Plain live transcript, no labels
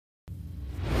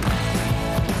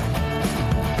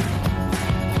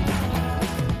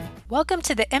Welcome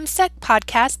to the MSEC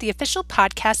podcast, the official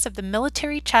podcast of the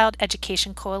Military Child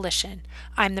Education Coalition.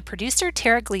 I'm the producer,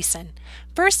 Tara Gleason.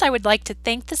 First, I would like to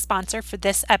thank the sponsor for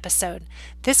this episode.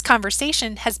 This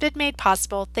conversation has been made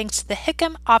possible thanks to the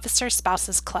Hickam Officer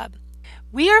Spouses Club.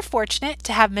 We are fortunate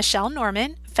to have Michelle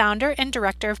Norman, founder and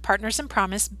director of Partners in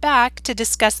Promise, back to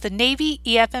discuss the Navy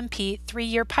EFMP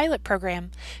 3-year pilot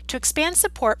program to expand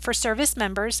support for service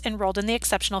members enrolled in the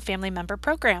Exceptional Family Member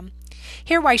Program.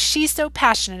 Hear why she's so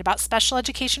passionate about special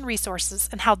education resources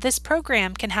and how this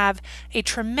program can have a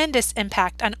tremendous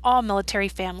impact on all military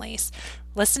families.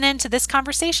 Listen in to this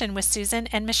conversation with Susan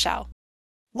and Michelle.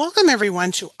 Welcome,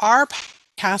 everyone, to our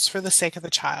podcast for the sake of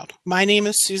the child. My name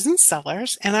is Susan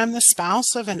Sellers, and I'm the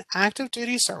spouse of an active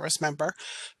duty service member,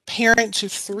 parent to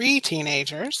 3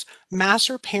 teenagers,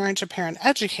 master parent-to-parent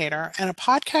educator, and a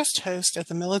podcast host at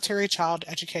the Military Child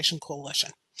Education Coalition.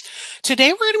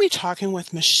 Today, we're going to be talking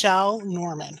with Michelle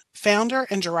Norman, founder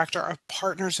and director of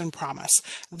Partners in Promise.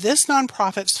 This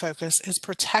nonprofit's focus is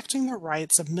protecting the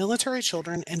rights of military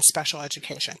children in special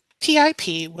education.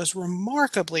 PIP was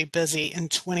remarkably busy in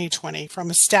 2020,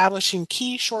 from establishing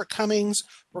key shortcomings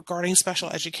regarding special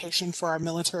education for our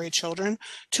military children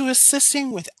to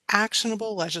assisting with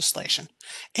actionable legislation.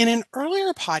 In an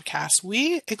earlier podcast,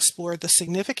 we explored the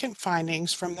significant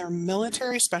findings from their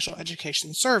military special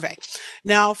education survey.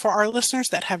 Now, for our listeners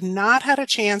that have not had a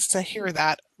chance to hear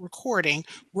that recording,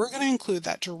 we're going to include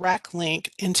that direct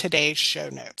link in today's show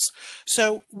notes.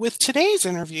 So with today's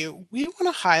interview, we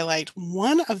want to highlight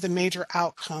one of the major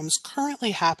outcomes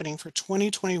currently happening for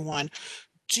 2021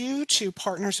 due to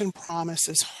Partners in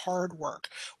Promise's hard work,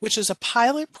 which is a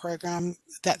pilot program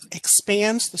that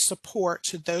expands the support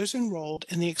to those enrolled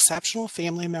in the Exceptional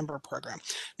Family Member Program.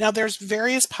 Now, there's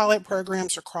various pilot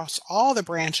programs across all the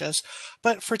branches,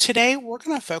 but for today, we're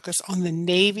going to focus on the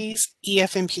Navy's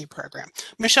EFMP program.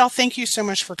 Michelle, thank you so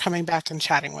much for coming back and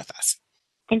chatting with us.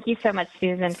 Thank you so much,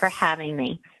 Susan, for having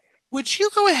me. Would you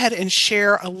go ahead and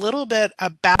share a little bit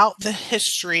about the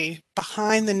history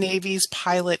behind the Navy's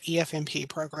pilot EFMP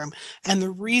program and the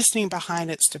reasoning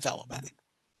behind its development?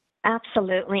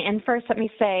 Absolutely. And first, let me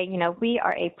say, we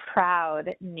are a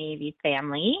proud Navy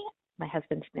family. My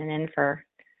husband's been in for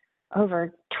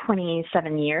over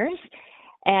 27 years,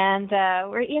 and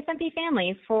we're an EFMP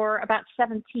family for about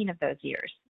 17 of those years.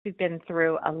 We've been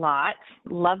through a lot,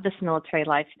 love this military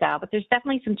lifestyle, but there's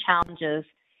definitely some challenges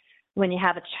when you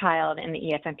have a child in the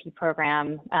EFMP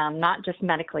program, not just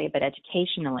medically, but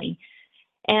educationally.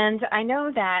 And I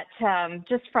know that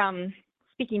just from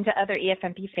speaking to other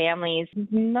EFMP families,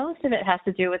 most of it has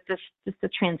to do with just the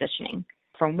transitioning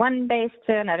from one base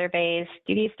to another base,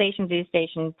 duty station,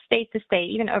 state to state,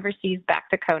 even overseas back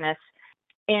to CONUS.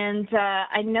 And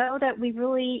I know that we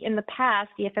really, in the past,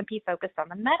 EFMP focused on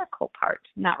the medical part,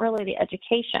 not really the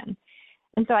education.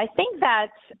 And so I think that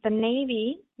the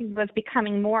Navy was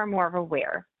becoming more and more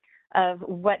aware of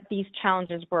what these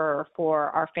challenges were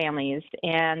for our families,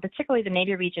 and particularly the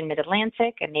Navy Region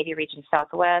Mid-Atlantic and Navy Region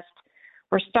Southwest.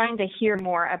 We're starting to hear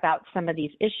more about some of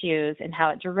these issues and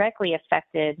how it directly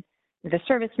affected the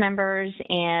service members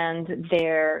and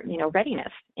their,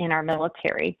 readiness in our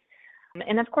military.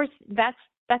 And of course,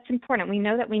 that's important. We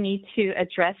know that we need to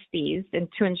address these and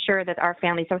to ensure that our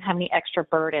families don't have any extra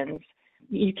burdens.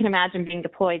 You can imagine being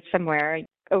deployed somewhere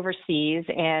overseas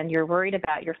and you're worried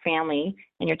about your family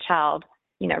and your child,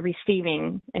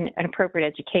 receiving an appropriate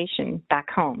education back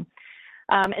home.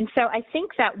 And so I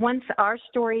think that once our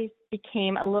stories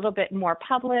became a little bit more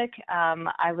public,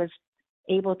 I was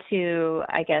able to,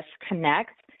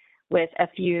 connect with a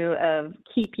few of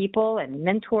key people and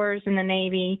mentors in the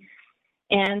Navy.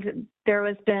 And there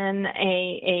has been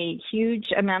a huge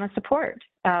amount of support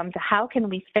to how can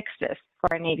we fix this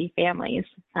for our Navy families.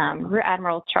 Rear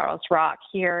Admiral Charles Rock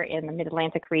here in the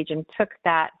Mid-Atlantic region took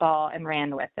that ball and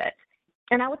ran with it.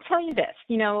 And I will tell you this,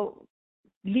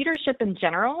 leadership in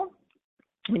general,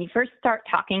 when you first start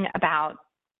talking about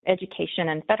education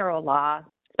and federal law,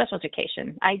 special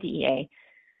education, IDEA,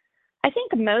 I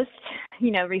think most,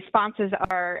 responses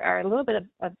are a little bit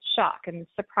of shock and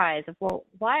surprise of, well,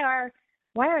 why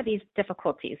are these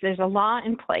difficulties? There's a law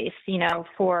in place,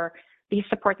 for these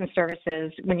supports and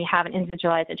services when you have an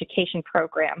individualized education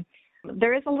program.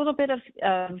 There is a little bit of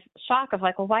shock of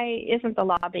like, well, why isn't the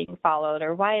law being followed,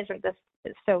 or why isn't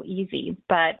this so easy?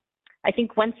 But I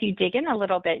think once you dig in a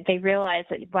little bit, they realize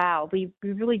that, wow, we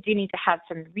really do need to have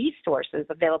some resources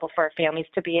available for our families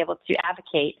to be able to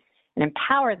advocate and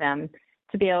empower them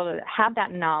to be able to have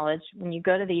that knowledge when you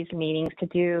go to these meetings to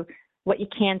do what you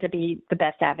can to be the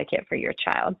best advocate for your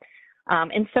child.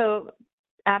 And so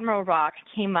Admiral Rock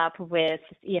came up with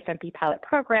the EFMP pilot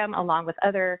program along with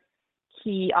other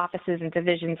key offices and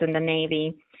divisions in the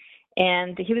Navy.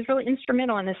 And he was really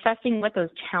instrumental in assessing what those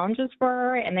challenges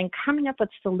were and then coming up with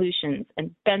solutions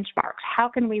and benchmarks. How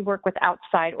can we work with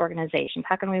outside organizations?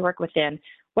 How can we work within?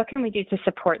 What can we do to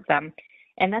support them?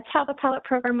 And that's how the pilot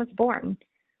program was born.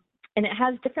 And it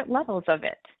has different levels of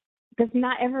it, because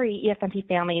not every EFMP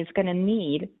family is going to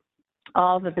need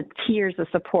all of the tiers of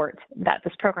support that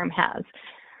this program has.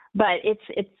 But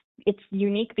it's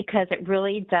unique because it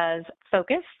really does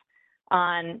focus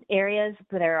on areas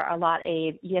where there are a lot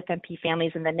of EFMP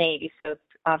families in the Navy. So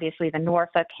obviously the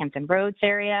Norfolk, Hampton Roads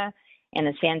area and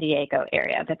the San Diego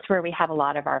area. That's where we have a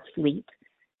lot of our fleet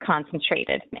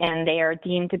concentrated. And they are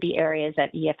deemed to be areas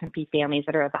that EFMP families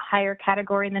that are of a higher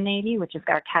category in the Navy, which is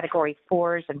our category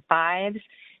 4s and 5s.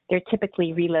 They're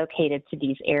typically relocated to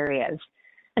these areas.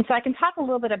 And so I can talk a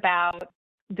little bit about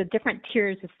the different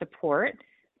tiers of support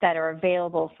that are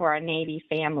available for our Navy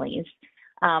families.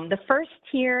 The first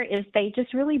tier is they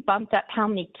just really bumped up how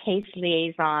many case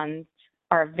liaisons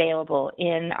are available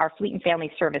in our Fleet and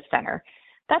Family Service Center.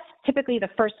 That's typically the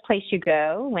first place you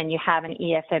go when you have an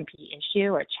EFMP issue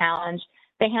or challenge.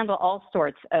 They handle all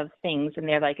sorts of things, and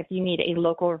they're like, if you need a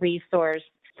local resource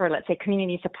for, let's say,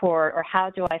 community support, or how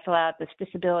do I fill out this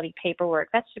disability paperwork,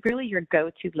 that's really your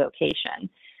go-to location.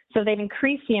 So they've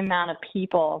increased the amount of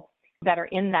people that are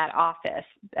in that office,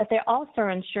 but they also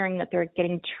are ensuring that they're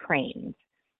getting trained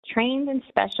in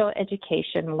special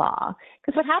education law.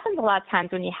 Because what happens a lot of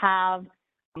times when you have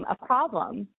a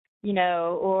problem,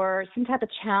 or some type of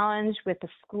challenge with the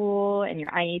school and your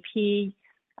IEP,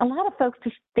 a lot of folks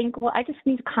just think, well, I just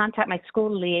need to contact my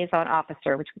school liaison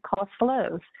officer, which we call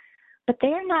SLOs. But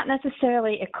they are not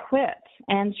necessarily equipped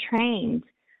and trained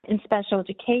in special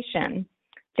education.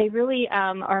 They really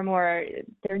are more,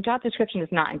 their job description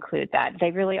does not include that.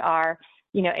 They really are,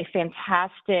 a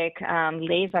fantastic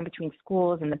liaison between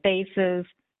schools and the bases.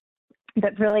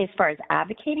 But really, as far as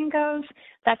advocating goes,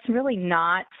 that's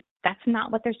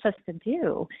not what they're supposed to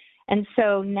do. And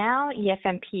so now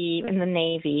EFMP in the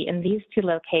Navy, in these two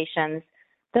locations,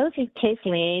 those case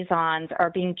liaisons are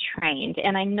being trained.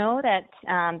 And I know that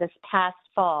this past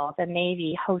fall, the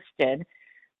Navy hosted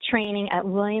training at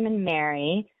William and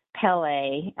Mary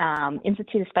Pele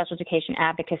Institute of Special Education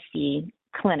Advocacy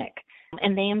Clinic.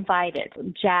 And they invited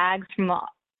JAGs from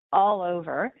all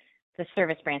over the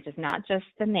service branches, not just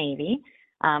the Navy.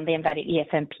 They invited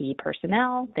EFMP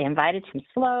personnel. They invited some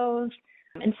SLOs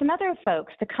and some other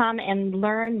folks to come and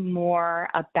learn more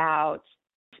about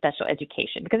special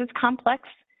education, because it's complex.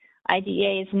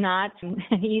 IDEA is not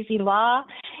an easy law,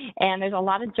 and there's a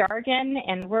lot of jargon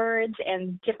and words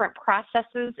and different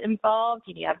processes involved.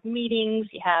 You have meetings,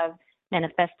 you have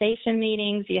manifestation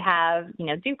meetings, you have,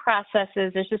 due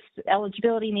processes, there's just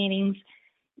eligibility meetings.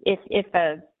 If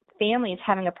a family is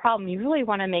having a problem, you really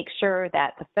want to make sure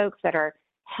that the folks that are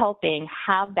helping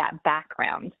have that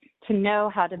background to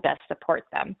know how to best support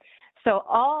them. So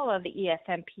all of the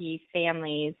EFMP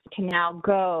families can now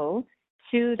go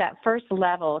to that first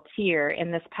level tier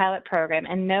in this pilot program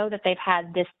and know that they've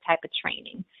had this type of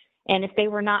training. And if they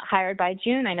were not hired by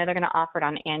June, I know they're going to offer it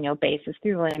on an annual basis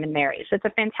through William and Mary. So it's a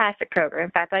fantastic program.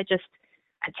 In fact, I just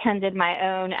attended my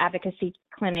own advocacy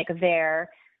clinic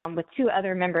there with 2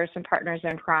 other members and partners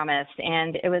in Promise,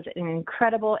 and it was an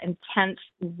incredible, intense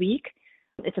week.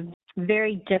 It's a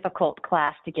very difficult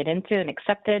class to get into and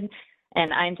accepted,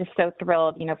 and I'm just so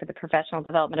thrilled, for the professional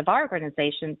development of our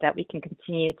organization that we can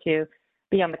continue to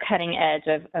be on the cutting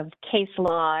edge of case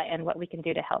law and what we can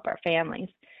do to help our families.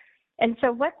 And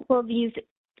so what will these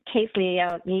case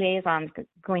liaisons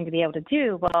going to be able to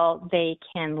do? Well, they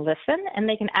can listen, and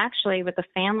they can actually, with the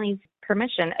family's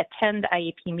permission, attend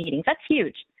IEP meetings. That's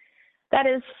huge. That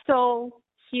is so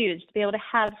huge to be able to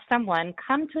have someone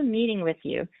come to a meeting with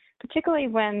you, particularly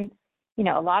when,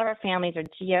 a lot of our families are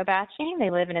geo-batching. They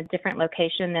live in a different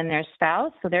location than their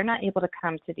spouse, so they're not able to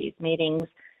come to these meetings,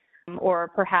 or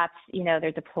perhaps,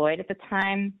 they're deployed at the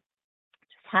time.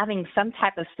 Just having some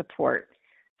type of support,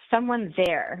 someone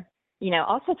there,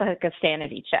 also to like a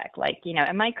sanity check, like,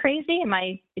 am I crazy?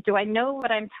 Do I know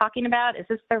what I'm talking about? Is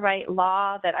this the right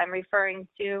law that I'm referring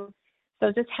to?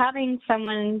 So just having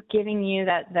someone giving you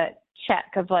that check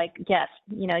of like, yes,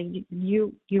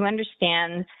 you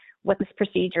understand what this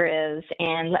procedure is,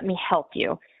 and let me help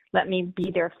you. Let me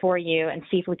be there for you and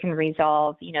see if we can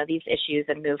resolve, these issues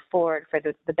and move forward for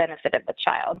the benefit of the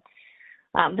child.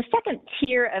 The second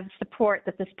tier of support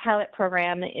that this pilot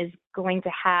program is going to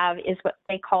have is what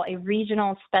they call a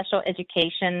regional special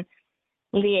education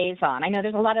liaison. I know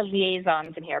there's a lot of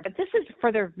liaisons in here, but this is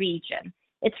for the region.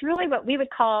 It's really what we would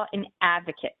call an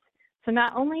advocate. So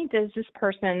not only does this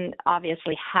person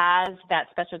obviously has that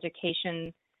special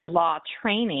education law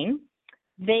training,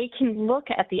 they can look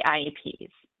at the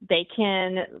IEPs. They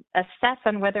can assess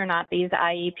on whether or not these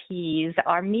IEPs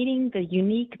are meeting the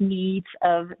unique needs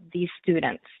of these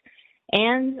students.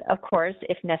 And of course,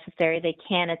 if necessary, they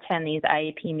can attend these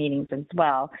IEP meetings as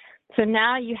well. So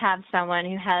now you have someone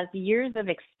who has years of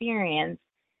experience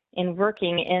in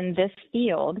working in this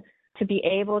field to be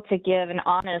able to give an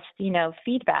honest,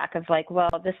 feedback of like, well,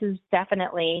 this is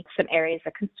definitely some areas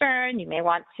of concern. You may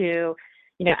want to,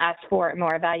 ask for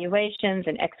more evaluations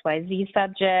in XYZ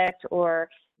subject, or,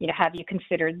 have you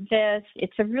considered this?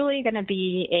 It's really going to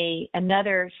be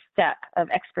another step of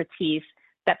expertise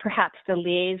that perhaps the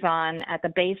liaison at the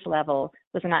base level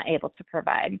was not able to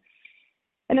provide.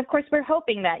 And of course, we're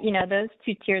hoping that, those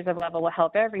two tiers of level will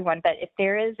help everyone. But if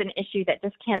there is an issue that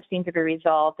just can't seem to be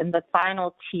resolved, then the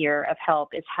final tier of help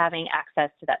is having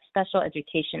access to that special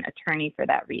education attorney for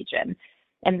that region.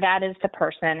 And that is the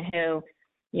person who,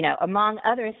 among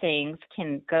other things,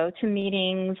 can go to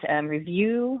meetings,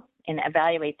 review and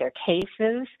evaluate their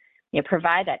cases,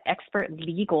 provide that expert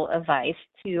legal advice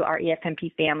to our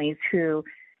EFMP families who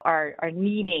are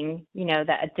needing,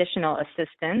 that additional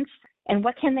assistance. And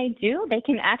what can they do? They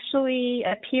can actually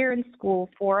appear in school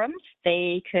forums.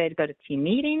 They could go to team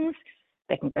meetings.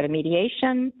 They can go to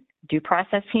mediation, due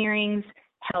process hearings,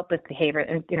 help with behavior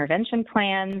intervention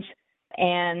plans.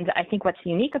 And I think what's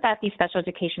unique about these special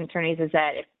education attorneys is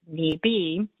that if need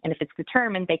be, and if it's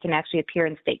determined, they can actually appear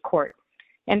in state court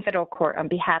and federal court on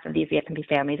behalf of these EFMP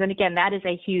families. And again, that is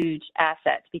a huge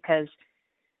asset, because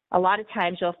a lot of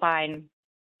times you'll find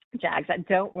JAGs that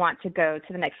don't want to go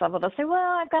to the next level. They'll say,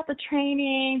 well, I've got the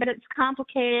training, but it's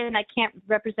complicated and I can't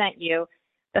represent you.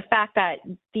 The fact that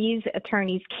these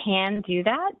attorneys can do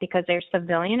that because they're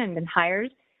civilian and been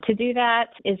hired to do that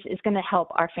is going to help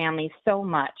our families so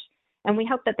much. And we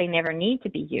hope that they never need to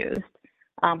be used.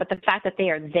 But the fact that they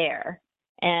are there,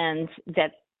 and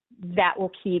that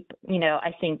will keep,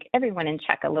 I think everyone in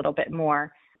check a little bit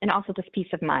more. And also just peace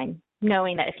of mind,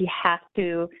 knowing that if you have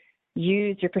to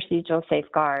use your procedural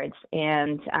safeguards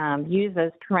and use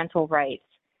those parental rights,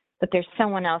 that there's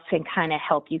someone else who can kind of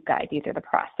help you guide you through the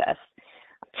process.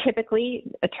 Typically,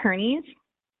 attorneys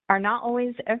are not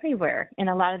always everywhere in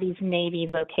a lot of these Navy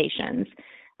locations.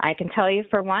 I can tell you,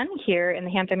 for one, here in the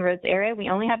Hampton Roads area, we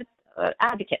only have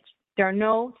advocates. There are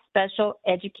no special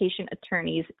education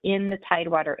attorneys in the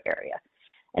Tidewater area.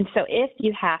 And so if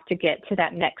you have to get to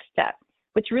that next step,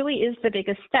 which really is the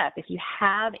biggest step, if you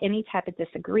have any type of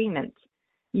disagreement,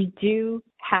 you do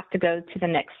have to go to the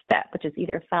next step, which is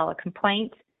either file a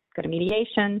complaint, go to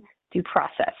mediation, due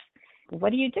process.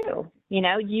 What do? You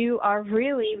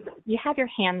have your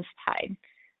hands tied.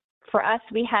 For us,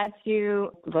 we had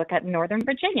to look at Northern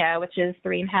Virginia, which is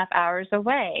 3.5 hours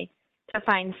away, to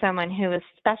find someone who is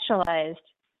specialized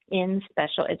in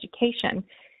special education.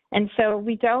 And so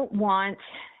we don't want,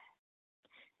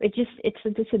 it's a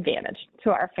disadvantage to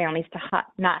our families to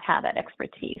not have that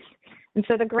expertise. And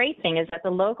so the great thing is that the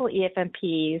local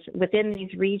EFMPs within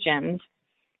these regions,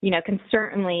 can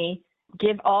certainly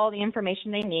give all the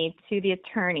information they need to the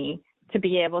attorney to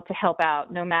be able to help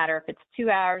out, no matter if it's 2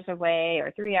 hours away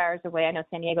or 3 hours away. I know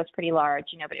San Diego's pretty large,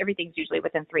 but everything's usually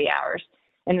within 3 hours.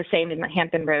 And the same in the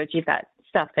Hampton Roads, you've got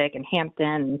Suffolk and Hampton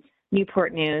and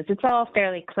Newport News. It's all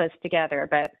fairly close together,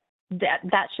 but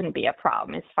that shouldn't be a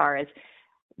problem as far as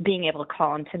being able to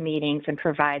call into meetings and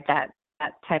provide that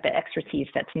type of expertise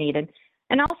that's needed.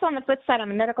 And also on the flip side, on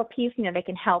the medical piece, they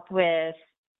can help with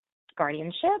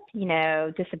guardianship,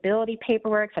 disability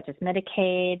paperwork such as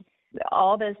Medicaid,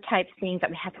 all those types of things that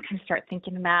we have to kind of start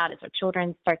thinking about as our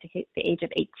children start to hit the age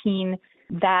of 18.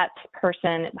 That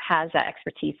person has that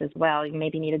expertise as well. You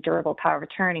maybe need a durable power of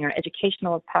attorney or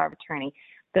educational power of attorney.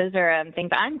 Those are things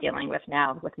I'm dealing with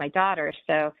now with my daughter.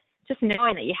 So just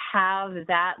knowing that you have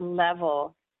that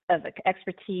level of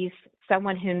expertise,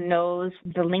 someone who knows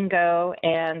the lingo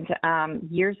and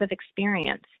years of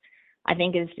experience, I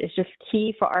think is just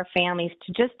key for our families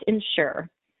to just ensure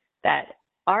that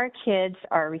our kids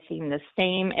are receiving the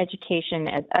same education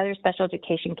as other special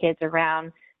education kids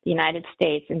around the United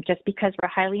States. And just because we're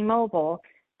highly mobile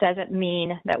doesn't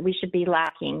mean that we should be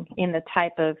lacking in the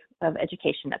type of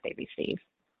education that they receive.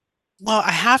 Well,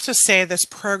 I have to say this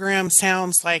program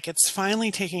sounds like it's finally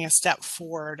taking a step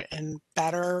forward in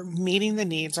better meeting the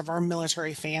needs of our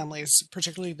military families,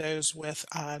 particularly those with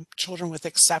children with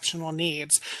exceptional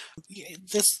needs.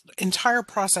 This entire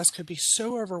process could be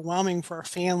so overwhelming for a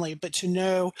family, but to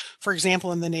know, for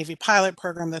example, in the Navy pilot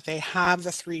program that they have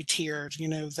the 3 tiered,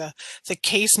 the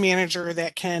case manager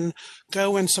that can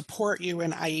go and support you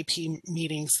in IEP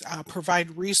meetings,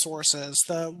 provide resources,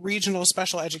 the regional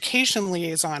special education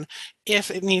liaison,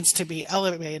 if it needs to be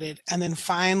elevated. And then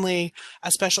finally, a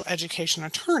special education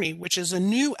attorney, which is a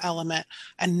new element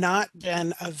and not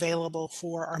been available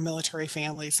for our military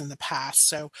families in the past.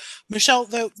 So, Michelle,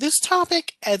 though this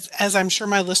topic, as I'm sure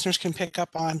my listeners can pick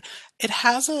up on,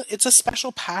 it's a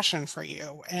special passion for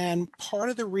you. And part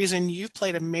of the reason you've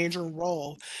played a major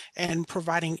role in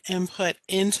providing input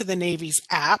into the Navy's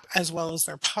app as well as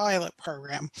their pilot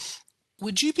program.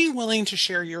 Would you be willing to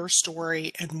share your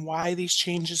story and why these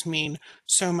changes mean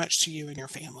so much to you and your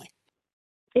family?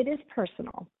 It is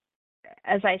personal.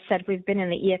 As I said, we've been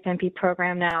in the EFMP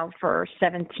program now for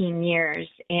 17 years,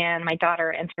 and my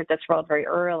daughter entered this world very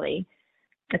early,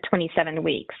 at 27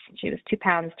 weeks. She was 2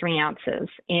 pounds, 3 ounces.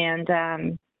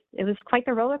 And it was quite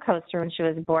the roller coaster when she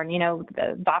was born. You know,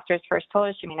 the doctors first told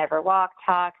her she may never walk,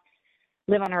 talk,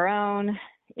 live on her own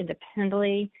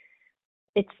independently.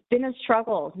 It's been a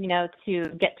struggle, you know, to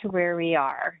get to where we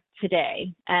are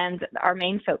today. And our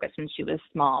main focus when she was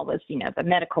small was, you know, the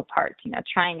medical part, you know,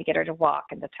 trying to get her to walk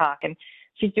and to talk. And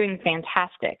she's doing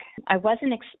fantastic. I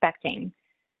wasn't expecting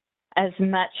as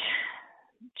much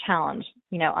challenge,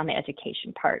 you know, on the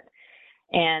education part.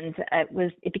 And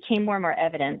it became more and more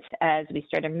evident as we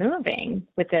started moving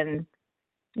within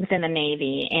the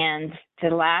Navy. And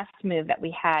the last move that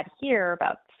we had here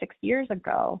about 6 years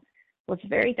ago was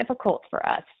very difficult for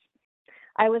us.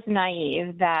 I was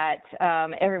naive that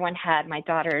everyone had my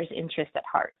daughter's interest at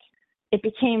heart. It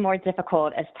became more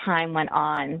difficult as time went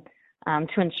on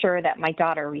to ensure that my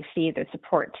daughter received the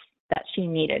support that she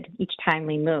needed each time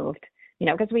we moved, you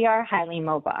know, because we are highly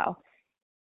mobile.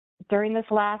 During this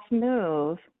last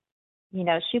move, you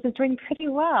know, she was doing pretty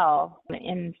well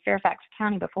in Fairfax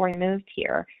County before we moved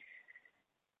here.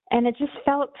 And it just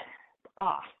felt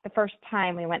off the first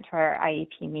time we went to our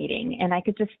IEP meeting. And I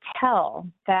could just tell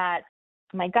that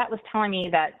my gut was telling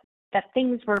me that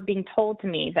things were being told to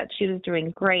me, that she was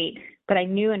doing great, but I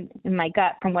knew in my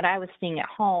gut from what I was seeing at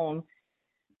home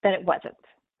that it wasn't,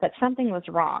 that something was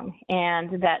wrong,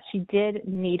 and that she did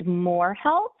need more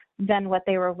help than what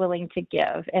they were willing to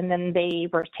give. And then they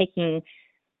were taking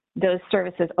those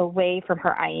services away from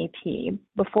her IEP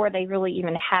before they really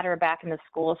even had her back in the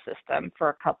school system for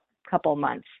a couple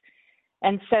months.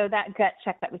 And so that gut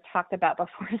check that we talked about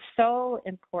before is so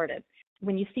important.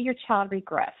 When you see your child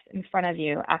regress in front of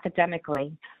you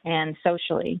academically and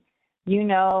socially, you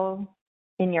know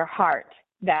in your heart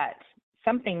that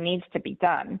something needs to be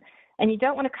done. And you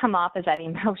don't want to come off as that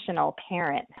emotional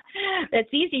parent.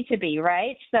 It's easy to be,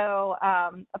 right? So,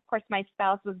 of course, my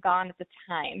spouse was gone at the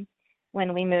time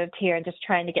when we moved here and just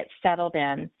trying to get settled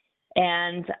in.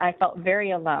 And I felt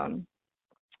very alone.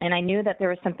 And I knew that there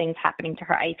were some things happening to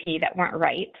her IEP that weren't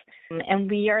right. And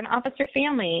we are an officer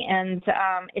family. And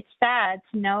it's sad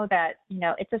to know that, you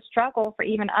know, it's a struggle for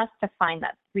even us to find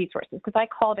that resources, because I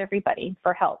called everybody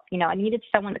for help. You know, I needed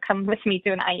someone to come with me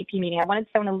to an IEP meeting. I wanted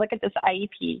someone to look at this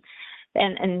IEP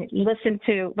and listen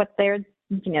to what their,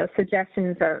 you know,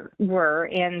 suggestions were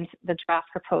and the draft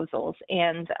proposals.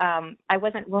 And I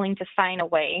wasn't willing to sign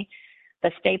away the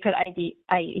stay put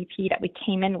IEP that we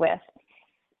came in with.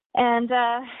 And,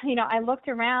 you know, I looked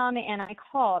around and I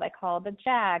called the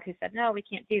JAG, who said, no, we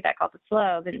can't do that. I called the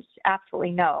SLO, then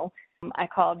absolutely no. I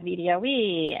called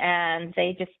VDOE and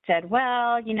they just said,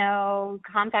 well, you know,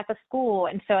 contact the school.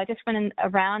 And so I just went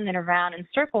around and around in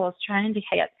circles trying to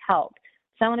get help.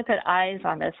 Someone to put eyes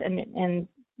on this and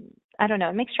I don't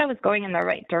know, make sure I was going in the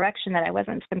right direction, that I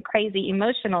wasn't some crazy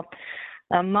emotional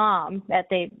mom that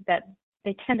they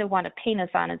tend to want to paint us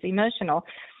on as emotional.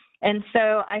 And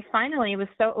so I finally was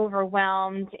so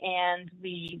overwhelmed, and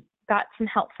we got some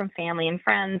help from family and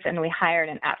friends, and we hired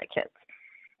an advocate.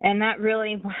 And that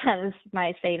really was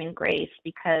my saving grace,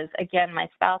 because, again, my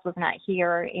spouse was not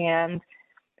here, and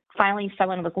finally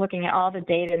someone was looking at all the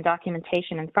data and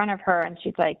documentation in front of her, and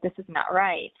she's like, this is not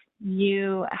right.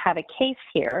 You have a case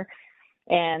here.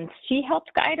 And she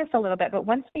helped guide us a little bit, but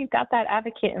once we got that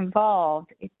advocate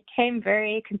involved, it became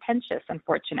very contentious,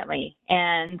 unfortunately.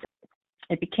 And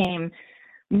it became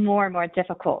more and more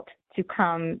difficult to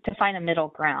find a middle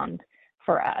ground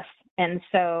for us. And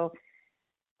so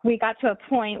we got to a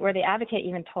point where the advocate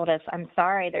even told us, I'm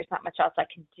sorry, there's not much else I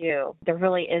can do.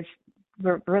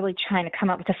 We're really trying to come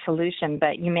up with a solution,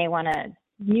 but you may want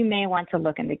to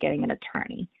look into getting an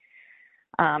attorney.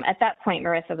 At that point,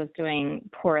 Marissa was doing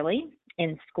poorly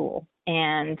in school.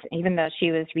 And even though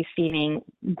she was receiving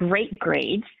great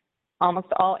grades, almost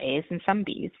all A's and some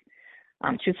B's,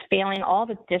 she was failing all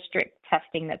the district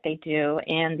testing that they do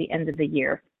and the end of the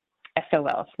year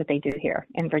SOLs that they do here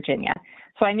in Virginia.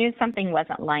 So I knew something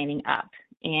wasn't lining up.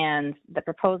 And the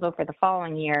proposal for the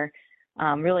following year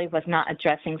really was not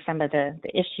addressing some of the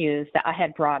issues that I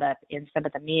had brought up in some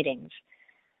of the meetings.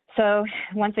 So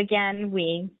once again,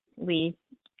 we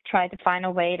tried to find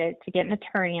a way to get an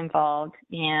attorney involved,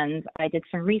 and I did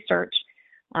some research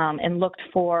and looked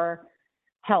for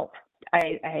help.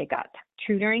 I got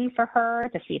tutoring for her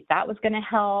to see if that was going to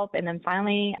help, and then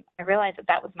finally I realized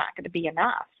that was not going to be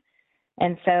enough.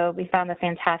 And so we found a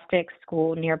fantastic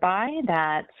school nearby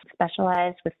that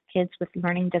specialized with kids with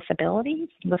learning disabilities,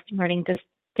 with learning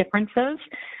differences.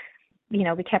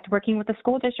 We kept working with the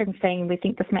school district and saying, we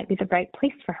think this might be the right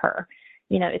place for her.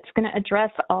 It's going to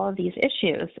address all of these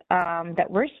issues that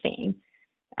we're seeing.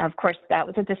 Of course, that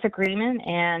was a disagreement,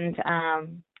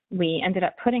 and we ended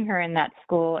up putting her in that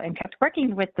school and kept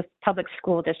working with the public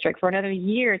school district for another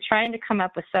year, trying to come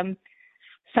up with some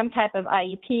type of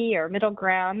IEP or middle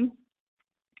ground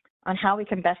on how we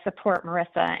can best support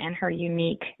Marissa and her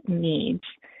unique needs.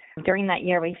 During that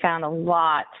year, we found a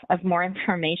lot of more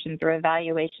information through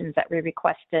evaluations that we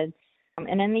requested.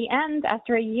 And in the end,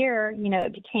 after a year,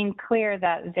 it became clear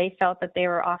that they felt that they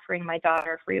were offering my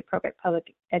daughter free appropriate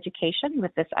public education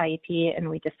with this IEP, and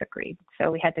we disagreed. So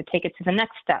we had to take it to the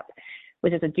next step,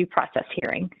 which is a due process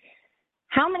hearing.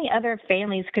 How many other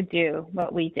families could do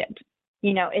what we did?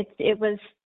 It was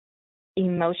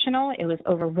emotional, it was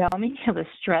overwhelming, it was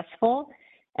stressful,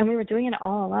 and we were doing it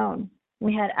all alone.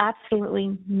 We had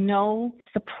absolutely no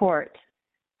support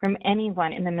from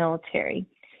anyone in the military.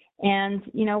 And,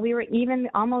 we were even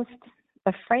almost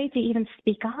afraid to even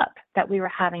speak up that we were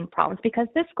having problems, because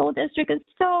this school district is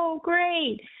so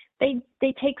great. They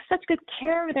take such good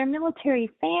care of their military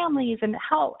families, and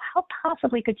how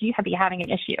possibly could you be having an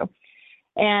issue?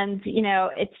 And,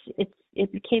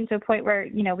 it came to a point where,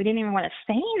 we didn't even want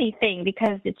to say anything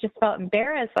because it just felt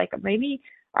embarrassed, like maybe,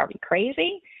 are we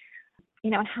crazy?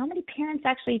 How many parents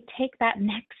actually take that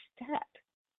next step?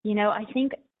 I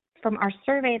think from our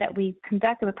survey that we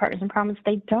conducted with Partners in Promise,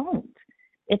 they don't.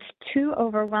 It's too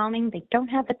overwhelming. They don't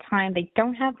have the time. They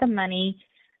don't have the money.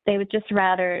 They would just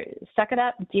rather suck it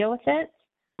up, deal with it,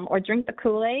 or drink the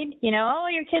Kool-Aid. Oh,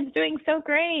 your kid's doing so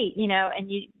great,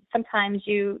 and sometimes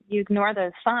you ignore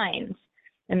those signs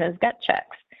and those gut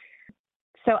checks.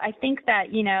 So I think that,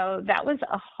 that was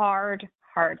a hard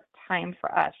time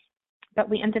for us, but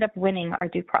we ended up winning our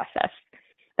due process.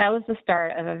 That was the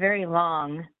start of a very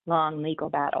long legal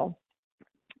battle.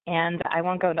 And I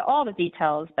won't go into all the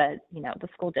details, but, the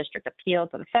school district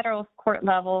appealed to the federal court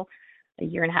level. A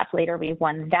year and a half later, we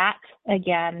won that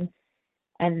again.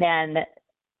 And then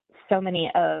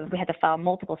we had to file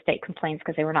multiple state complaints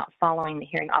because they were not following the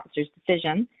hearing officer's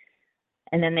decision.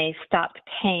 And then they stopped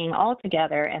paying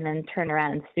altogether and then turned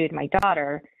around and sued my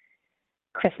daughter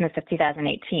Christmas of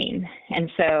 2018.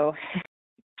 And so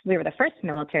we were the first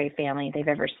military family they've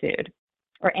ever sued,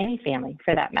 or any family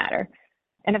for that matter.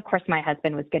 And of course, my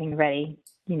husband was getting ready.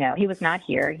 He was not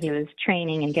here. He was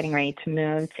training and getting ready to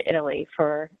move to Italy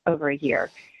for over a year.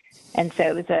 And so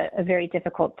it was a very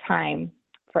difficult time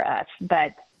for us,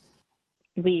 but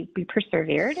we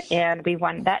persevered and we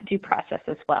won that due process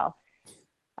as well.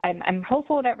 I'm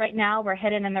hopeful that right now we're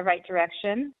headed in the right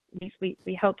direction. At least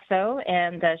we hope so.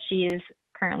 And she is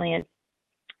currently a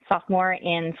sophomore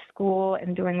in school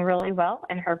and doing really well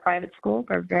in her private school.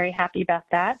 We're very happy about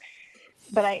that.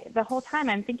 But the whole time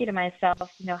I'm thinking to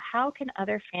myself, how can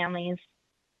other families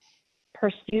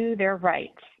pursue their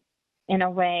rights in a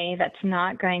way that's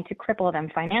not going to cripple them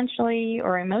financially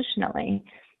or emotionally?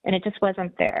 And it just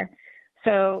wasn't there.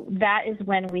 So that is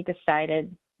when we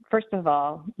decided, first of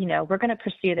all, we're going to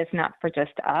pursue this not for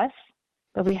just us,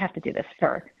 but we have to do this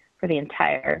for the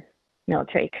entire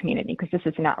military community, because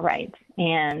this is not right.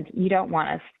 And you don't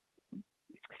want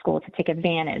school to take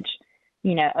advantage,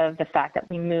 of the fact that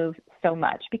we move so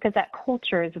much, because that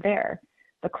culture is there.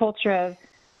 The culture of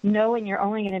knowing you're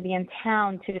only going to be in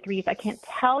town 2 to 3 years. I can't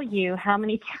tell you how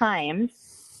many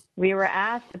times we were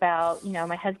asked about,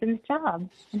 my husband's job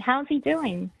and how's he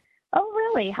doing? Oh,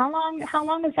 really? How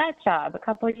long is that job? A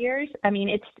couple of years? I mean,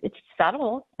 it's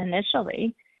subtle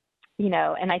initially,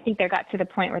 and I think they got to the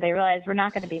point where they realized we're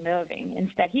not going to be moving.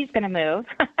 Instead, he's going to move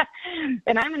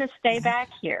and I'm going to stay back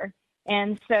here.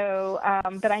 And so,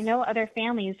 but I know other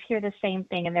families hear the same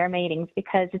thing in their meetings,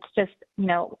 because it's just,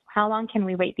 how long can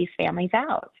we wait these families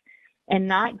out and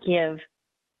not give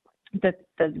the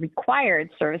required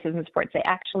services and supports they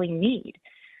actually need?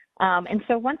 And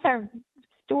so once our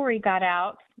story got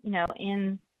out,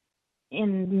 in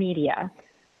media,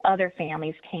 other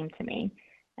families came to me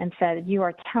and said, you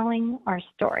are telling our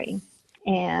story.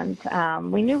 And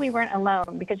we knew we weren't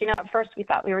alone, because, at first we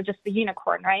thought we were just the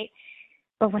unicorn, right?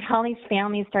 But when all these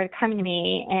families started coming to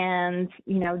me and,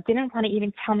 didn't want to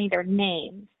even tell me their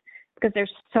names, because they're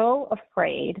so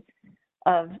afraid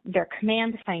of their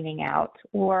command finding out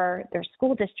or their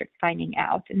school district finding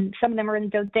out. And some of them are in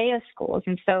DODEA schools.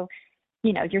 And so,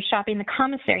 you're shopping the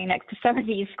commissary next to some of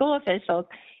these school officials.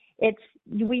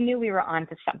 We knew we were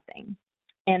onto something.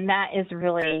 And that is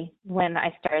really when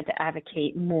I started to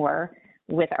advocate more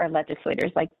with our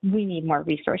legislators. Like, we need more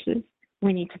resources.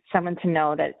 We need someone to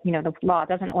know that, the law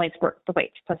doesn't always work the way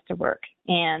it's supposed to work.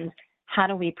 And how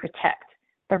do we protect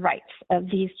the rights of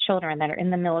these children that are in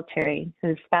the military,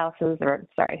 whose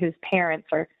parents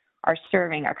are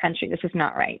serving our country? This is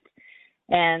not right.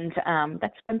 And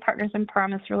that's when Partners in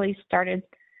Promise really started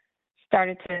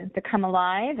to come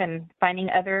alive, and finding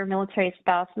other military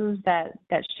spouses that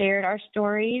shared our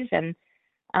stories and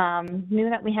knew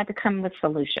that we had to come with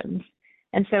solutions.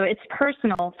 And so it's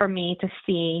personal for me to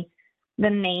see the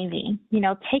Navy,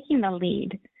 taking the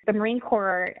lead. The Marine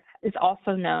Corps is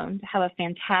also known to have a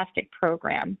fantastic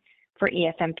program for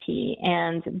EFMP,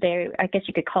 and I guess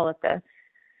you could call it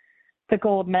the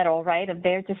gold medal, right?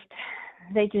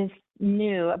 They just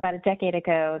knew about a decade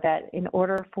ago that in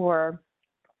order for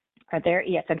their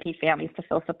EFMP families to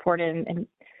feel supported, and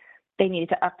they needed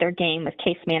to up their game with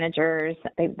case managers.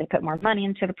 They put more money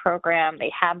into the program.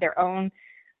 They have their own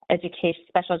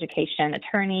special education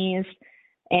attorneys,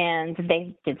 and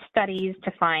they did studies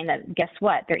to find that, guess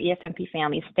what, their EFMP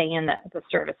families stay in the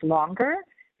service longer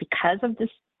because of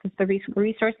the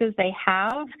resources they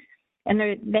have, and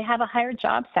they have a higher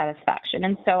job satisfaction.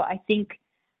 And so I think,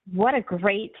 what a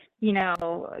great,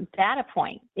 data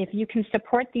point. If you can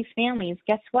support these families,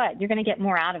 guess what? You're going to get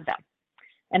more out of them,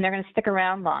 and they're going to stick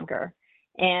around longer.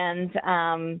 And,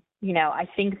 I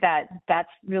think that's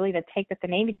really the take that the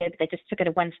Navy did. They just took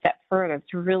it one step further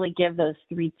to really give those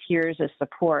 3 tiers of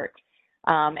support.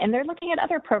 And they're looking at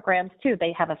other programs too.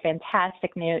 They have a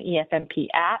fantastic new EFMP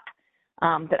app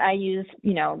that I use,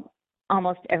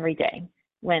 almost every day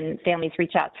when families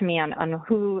reach out to me on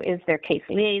who is their case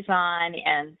liaison.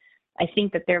 And I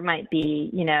think that there might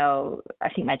be, I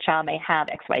think my child may have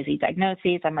XYZ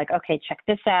diagnoses. I'm like, okay, check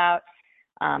this out.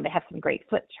 They have some great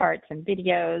flip charts and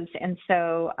videos. And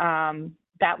so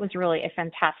that was really a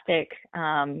fantastic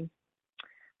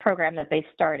program that they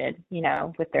started,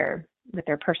 with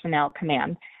their personnel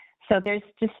command. So there's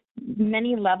just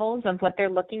many levels of what they're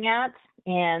looking at.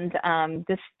 And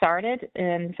this started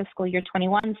in fiscal year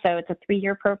 21. So it's a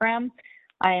 3-year program.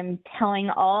 I am telling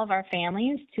all of our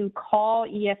families to call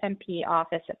EFMP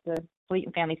office at the Fleet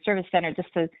and Family Service Center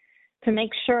just to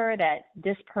make sure that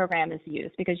this program is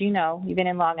used, because you've been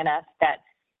in long enough that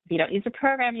if you don't use the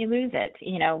program, you lose it.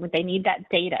 They need that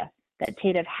data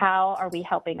of how are we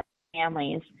helping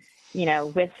families,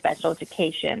 with special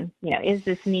education, is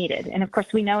this needed? And of course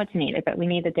we know it's needed, but we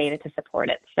need the data to support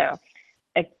it. So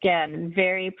again,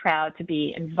 very proud to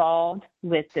be involved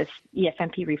with this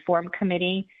EFMP reform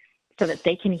committee so that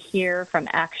they can hear from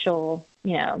actual,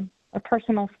 a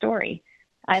personal story.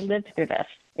 I lived through this.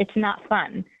 It's not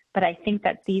fun. But I think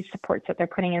that these supports that they're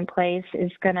putting in place is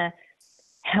going to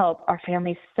help our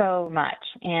families so much.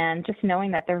 And just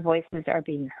knowing that their voices are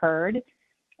being heard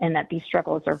and that these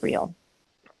struggles are real.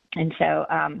 And so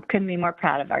couldn't be more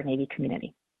proud of our Navy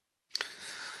community.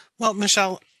 Well,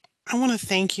 Michelle, I want to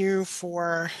thank you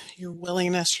for your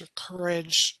willingness, your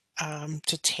courage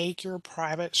to take your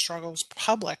private struggles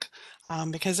public.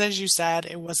 Because as you said,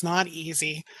 it was not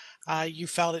easy. You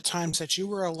felt at times that you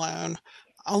were alone,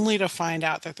 only to find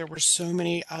out that there were so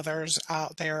many others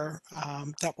out there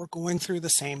that were going through the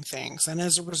same things. And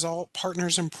as a result,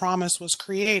 Partners in Promise was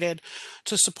created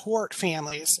to support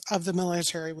families of the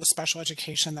military with special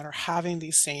education that are having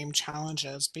these same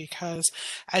challenges. Because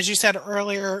as you said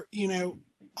earlier,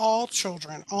 all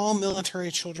children, all military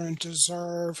children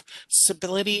deserve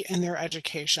stability in their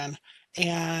education.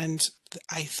 And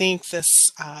I think this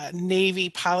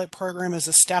Navy pilot program is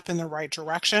a step in the right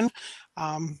direction.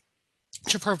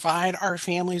 To provide our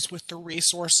families with the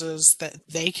resources that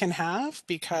they can have,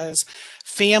 because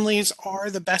families are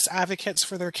the best advocates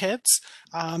for their kids.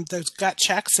 Those gut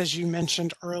checks, as you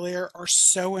mentioned earlier, are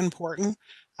so important.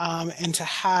 And to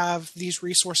have these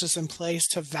resources in place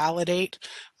to validate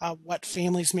what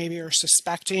families maybe are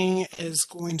suspecting is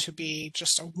going to be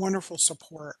just a wonderful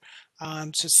support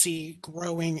to see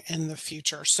growing in the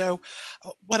future. So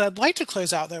what I'd like to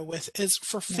close out though with is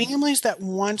for families that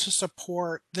want to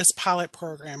support this pilot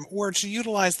program or to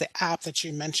utilize the app that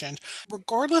you mentioned,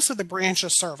 regardless of the branch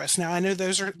of service. Now I know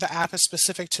the app is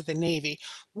specific to the Navy.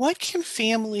 What can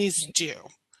families do?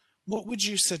 What would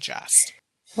you suggest?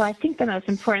 Well, I think the most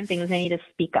important thing is they need to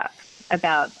speak up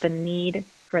about the need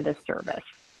for the service.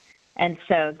 And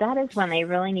so that is when they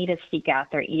really need to seek out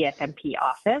their EFMP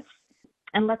office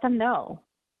and let them know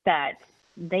that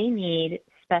they need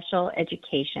special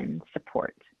education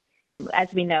support.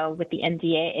 As we know, with the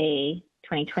NDAA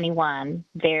 2021,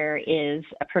 there is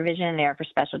a provision there for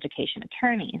special education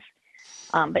attorneys.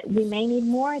 But we may need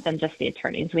more than just the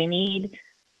attorneys. We need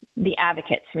the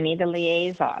advocates. We need the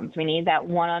liaisons. We need that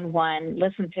one-on-one,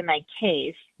 listen to my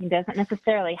case. It doesn't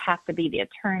necessarily have to be the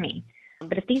attorney.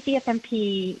 But if these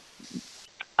EFMP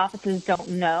offices don't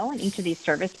know in each of these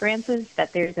service branches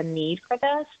that there's a need for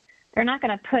this, they're not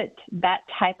going to put that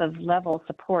type of level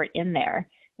support in their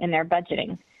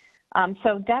budgeting.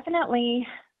 So definitely,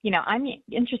 I'm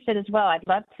interested as well. I'd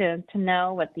love to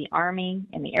know what the Army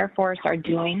and the Air Force are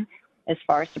doing as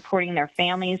far as supporting their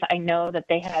families. I know that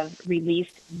they have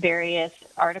released various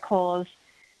articles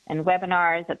and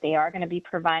webinars that they are going to be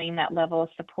providing that level of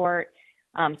support.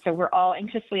 So we're all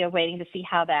anxiously awaiting to see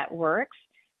how that works.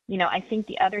 I think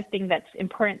the other thing that's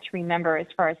important to remember as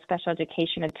far as special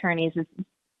education attorneys is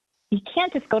you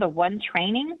can't just go to one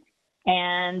training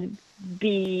and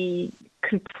be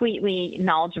completely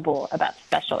knowledgeable about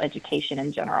special education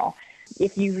in general.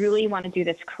 If you really want to do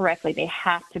this correctly, they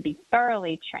have to be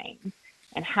thoroughly trained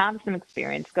and have some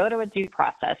experience, go to a due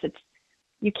process.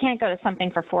 You can't go to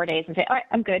something for 4 days and say, all right,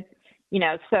 I'm good.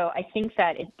 So I think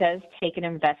that it does take an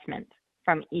investment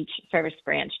from each service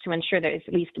branch to ensure there's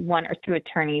at least one or two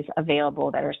attorneys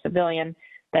available that are civilian,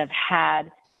 that have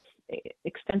had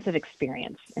extensive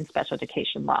experience in special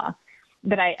education law.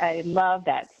 But I love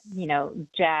that,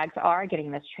 JAGs are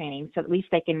getting this training, so at least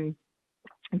they can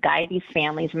guide these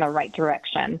families in the right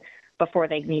direction before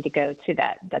they need to go to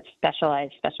that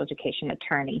specialized special education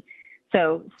attorney.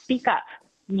 So speak up.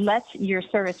 Let your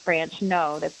service branch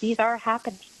know that these are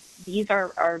happening. These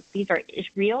are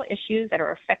real issues that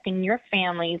are affecting your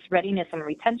family's readiness and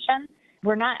retention.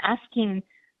 We're not asking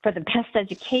for the best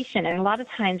education, and a lot of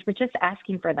times we're just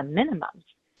asking for the minimums,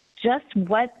 just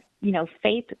what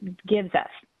faith gives us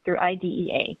through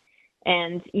IDEA.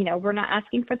 And we're not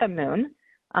asking for the moon.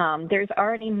 There's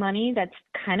already money that's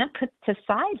kind of put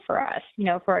aside for us,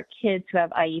 for our kids who have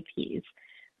IEPs.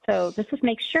 So let's just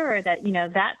make sure that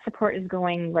that support is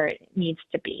going where it needs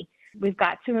to be. We've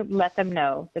got to let them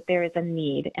know that there is a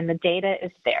need, and the data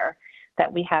is there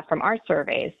that we have from our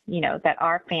surveys, that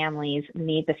our families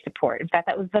need the support. In fact,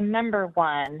 that was the number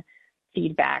one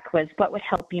feedback, was what would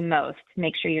help you most to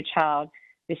make sure your child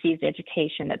receives the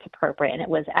education that's appropriate, and it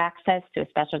was access to a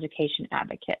special education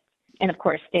advocate. And of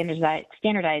course,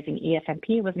 standardizing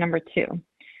EFMP was number two.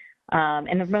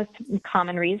 And the most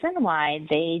common reason why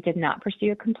they did not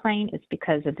pursue a complaint is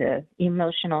because of the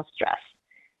emotional stress.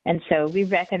 And so we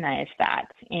recognize that,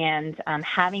 and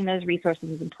having those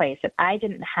resources in place that I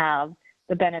didn't have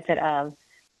the benefit of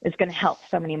is going to help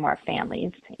so many more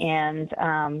families. And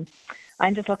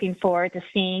I'm just looking forward to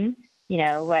seeing,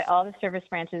 what all the service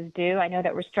branches do. I know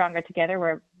that we're stronger together.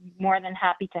 We're more than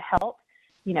happy to help,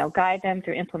 guide them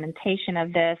through implementation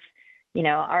of this.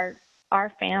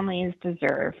 Our families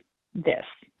deserve this.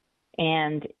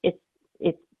 And it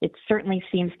certainly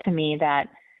seems to me that,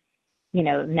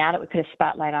 now that we put a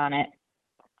spotlight on it,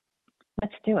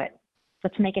 let's do it.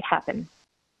 Let's make it happen.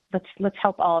 Let's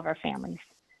help all of our families.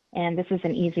 And this is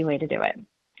an easy way to do it.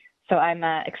 So I'm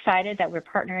excited that we're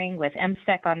partnering with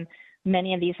MSEC on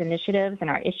many of these initiatives in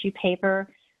our issue paper,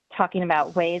 talking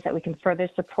about ways that we can further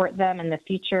support them in the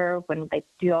future when they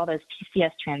do all those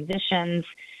PCS transitions.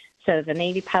 So the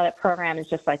Navy pilot program is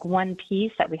just like one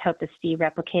piece that we hope to see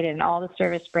replicated in all the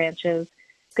service branches.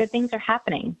 Good things are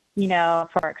happening,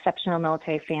 for our exceptional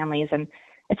military families. And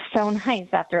it's so nice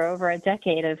after over a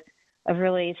decade of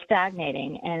really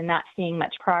stagnating and not seeing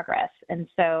much progress. And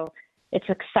so it's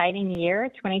an exciting year,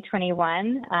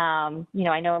 2021.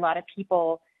 I know a lot of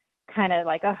people kind of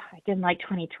like, oh, I didn't like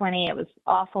 2020. It was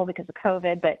awful because of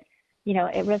COVID, but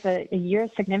it was a year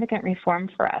of significant reform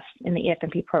for us in the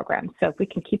EFMP program. So if we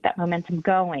can keep that momentum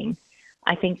going,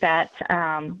 I think that,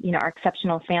 our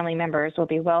exceptional family members will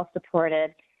be well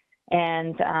supported,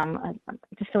 and I'm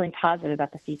just feeling positive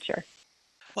about the future.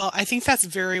 Well, I think that's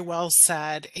very well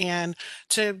said. And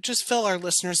to just fill our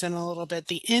listeners in a little bit,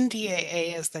 the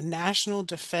NDAA is the National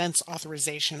Defense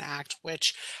Authorization Act,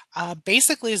 which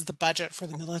basically is the budget for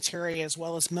the military as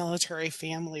well as military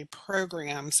family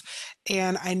programs.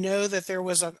 And I know that there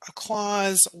was a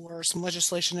clause or some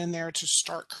legislation in there to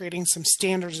start creating some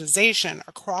standardization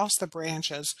across the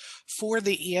branches for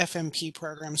the EFMP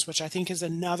programs, which I think is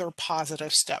another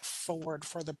positive step forward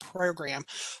for the program.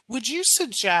 Would you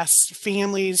suggest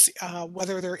families,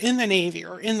 whether they're in the Navy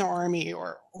or in the Army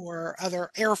or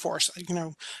other Air Force,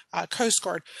 Coast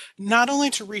Guard, not only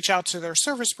to reach out to their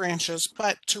service branches,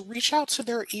 but to reach out to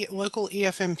their local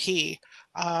EFMP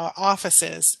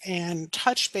offices and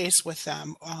touch base with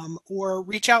them, or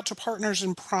reach out to Partners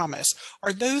in Promise?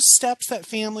 Are those steps that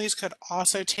families could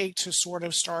also take to sort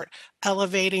of start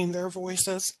elevating their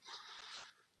voices?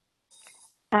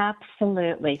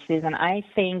 Absolutely, Susan. I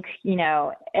think,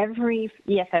 every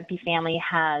EFMP family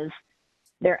has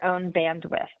their own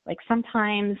bandwidth. Like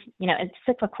sometimes, it's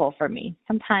cyclical for me.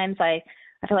 Sometimes I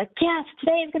feel like, yes,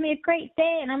 today is going to be a great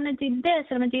day and I'm going to do this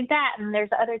and I'm going to do that. And there's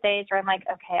other days where I'm like,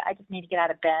 okay, I just need to get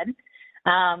out of bed.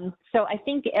 So I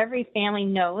think every family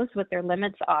knows what their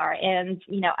limits are. And,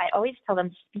 I always tell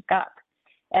them speak up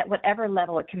at whatever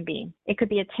level it can be. It could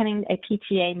be attending a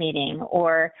PTA meeting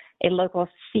or a local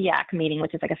SEAC meeting,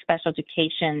 which is like a special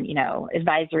education,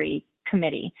 advisory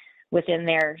committee within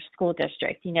their school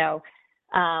district,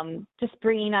 just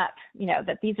bringing up,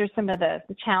 that these are some of the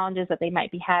challenges that they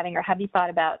might be having, or have you thought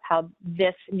about how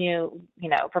this new,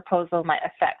 proposal might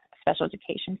affect special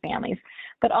education families?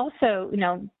 But also,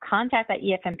 contact that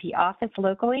EFMP office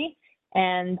locally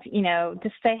and,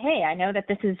 just say, hey, I know that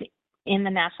this is in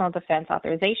the National Defense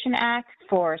Authorization Act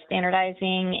for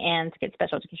standardizing and to get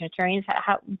special education attorneys.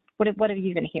 What have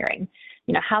you been hearing?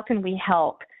 How can we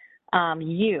help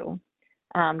you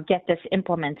get this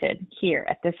implemented here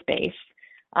at this space?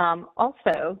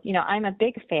 Also, I'm a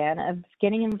big fan of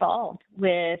getting involved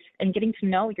with and getting to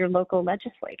know your local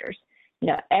legislators.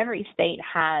 Every state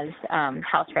has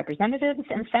House representatives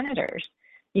and senators.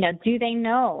 Do they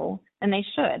know? And they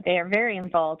should. They are very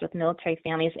involved with military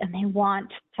families and they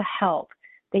want to help.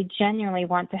 They genuinely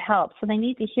want to help. So they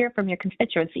need to hear from your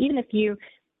constituents, even if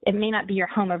it may not be your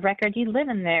home of record, you live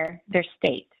in their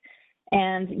state.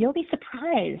 And you'll be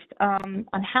surprised on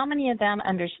how many of them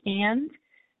understand,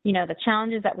 the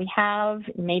challenges that we have.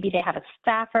 Maybe they have a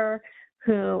staffer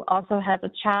who also has a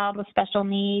child with special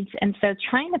needs. And so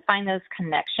trying to find those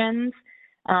connections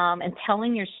and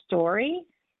telling your story,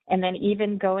 and then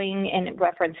even going and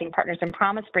referencing Partners in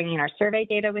Promise, bringing our survey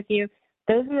data with you,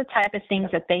 those are the type of things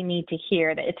that they need to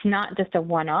hear, that it's not just a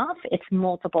one-off, it's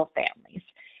multiple families.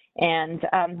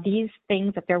 And these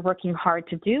things that they're working hard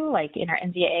to do, like in our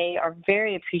NDAA, are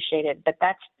very appreciated, but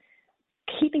that's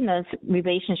keeping those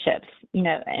relationships,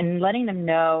 and letting them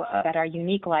know about our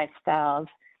unique lifestyles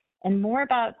and more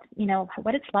about,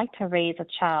 what it's like to raise a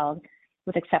child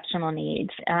with exceptional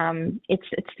needs.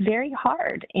 It's very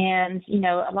hard. And,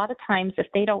 a lot of times if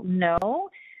they don't know,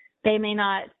 they may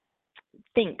not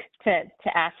think to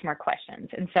ask more questions.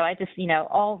 And so I just,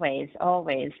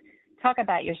 always talk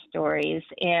about your stories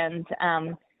and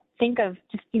think of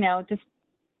just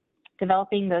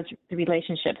developing those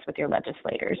relationships with your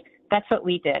legislators. That's what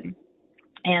we did.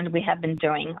 And we have been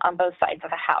doing on both sides of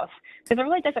the House. Because it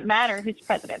really doesn't matter who's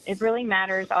president. It really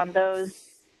matters on those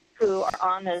who are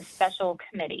on those special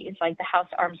committees, like the House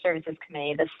Armed Services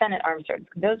Committee, the Senate Armed Services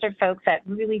Committee. Those are folks that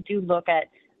really do look at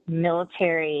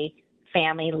military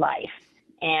family life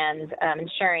and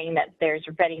ensuring that there's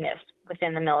readiness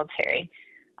within the military.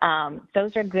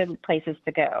 Those are good places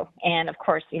to go. And of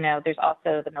course, there's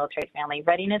also the Military Family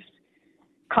Readiness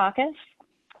Caucus.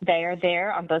 They are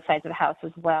there on both sides of the House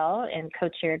as well and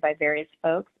co-chaired by various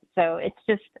folks. So it's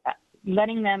just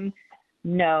letting them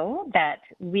know that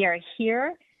we are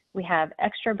here. We have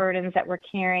extra burdens that we're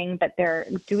carrying, but they're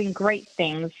doing great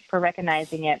things for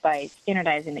recognizing it by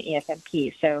standardizing the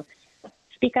EFMP. So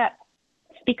speak up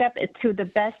to the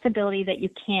best ability that you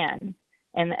can.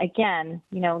 And again,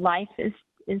 life is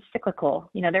cyclical.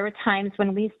 There were times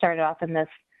when we started off in this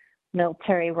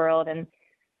military world, and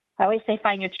I always say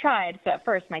find your tribe. So at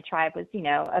first my tribe was,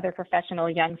 other professional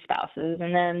young spouses.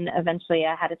 And then eventually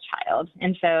I had a child.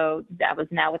 And so that was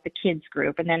now with the kids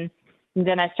group. And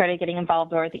then I started getting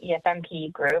involved with the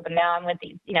EFMP group. And now I'm with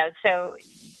so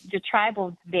your tribe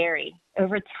will vary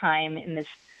over time in this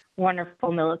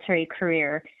wonderful military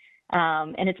career.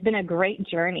 And it's been a great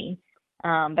journey.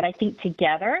 But I think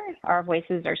together our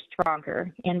voices are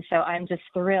stronger. And so I'm just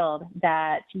thrilled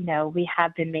that, we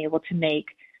have been able to make,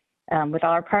 with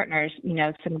all our partners,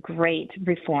 some great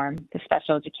reform to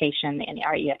special education and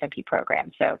our EFMP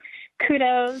program. So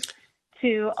kudos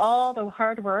to all the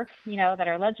hard work, that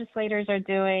our legislators are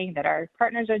doing, that our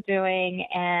partners are doing.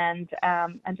 And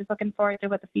I'm just looking forward to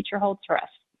what the future holds for us.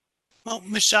 Well,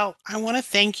 Michelle, I want to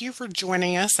thank you for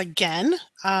joining us again,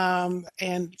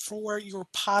 and for your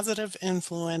positive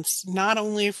influence, not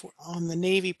only on the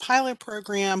Navy pilot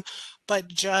program, but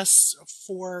just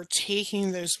for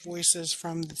taking those voices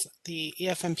from the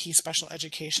EFMP special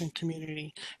education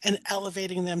community and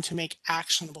elevating them to make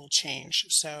actionable change.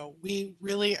 So we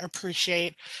really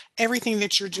appreciate everything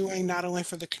that you're doing, not only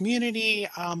for the community,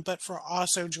 but for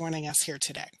also joining us here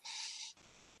today.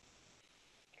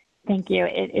 Thank you.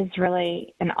 It is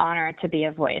really an honor to be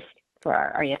a voice. for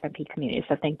our EFMP community.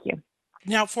 So thank you.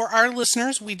 Now, for our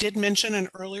listeners, we did mention an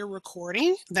earlier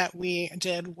recording that we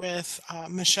did with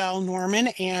Michelle Norman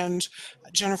and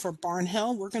Jennifer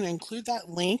Barnhill. We're going to include that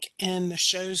link in the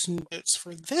show's notes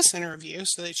for this interview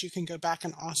so that you can go back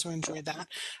and also enjoy that.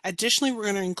 Additionally, we're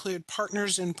going to include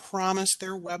Partners in Promise,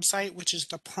 their website, which is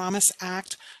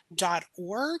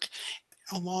thepromiseact.org,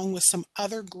 along with some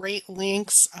other great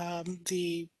links.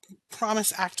 The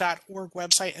PromiseAct.org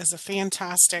website is a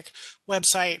fantastic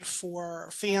website for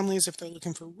families if they're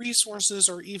looking for resources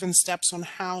or even steps on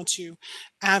how to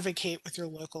advocate with your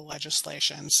local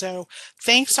legislation. So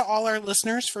thanks to all our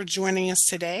listeners for joining us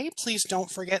today. Please don't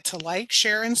forget to like,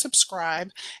 share, and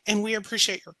subscribe. And we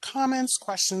appreciate your comments,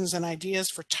 questions, and ideas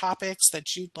for topics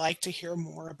that you'd like to hear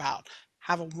more about.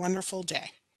 Have a wonderful day.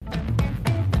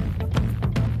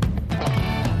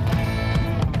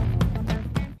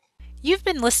 You've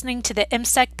been listening to the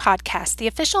MCEC podcast, the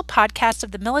official podcast of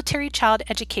the Military Child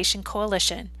Education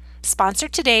Coalition,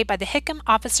 sponsored today by the Hickam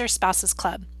Officer Spouses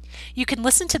Club. You can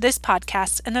listen to this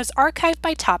podcast and those archived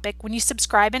by topic when you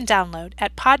subscribe and download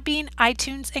at Podbean,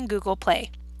 iTunes, and Google Play.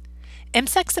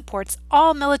 MCEC supports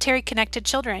all military-connected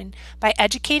children by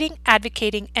educating,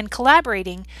 advocating, and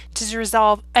collaborating to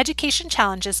resolve education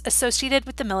challenges associated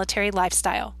with the military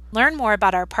lifestyle. Learn more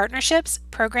about our partnerships,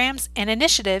 programs, and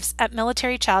initiatives at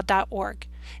militarychild.org.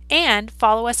 And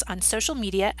follow us on social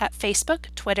media at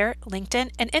Facebook, Twitter,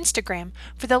 LinkedIn, and Instagram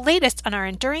for the latest on our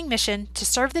enduring mission to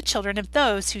serve the children of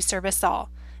those who serve us all.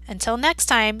 Until next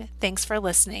time, thanks for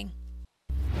listening.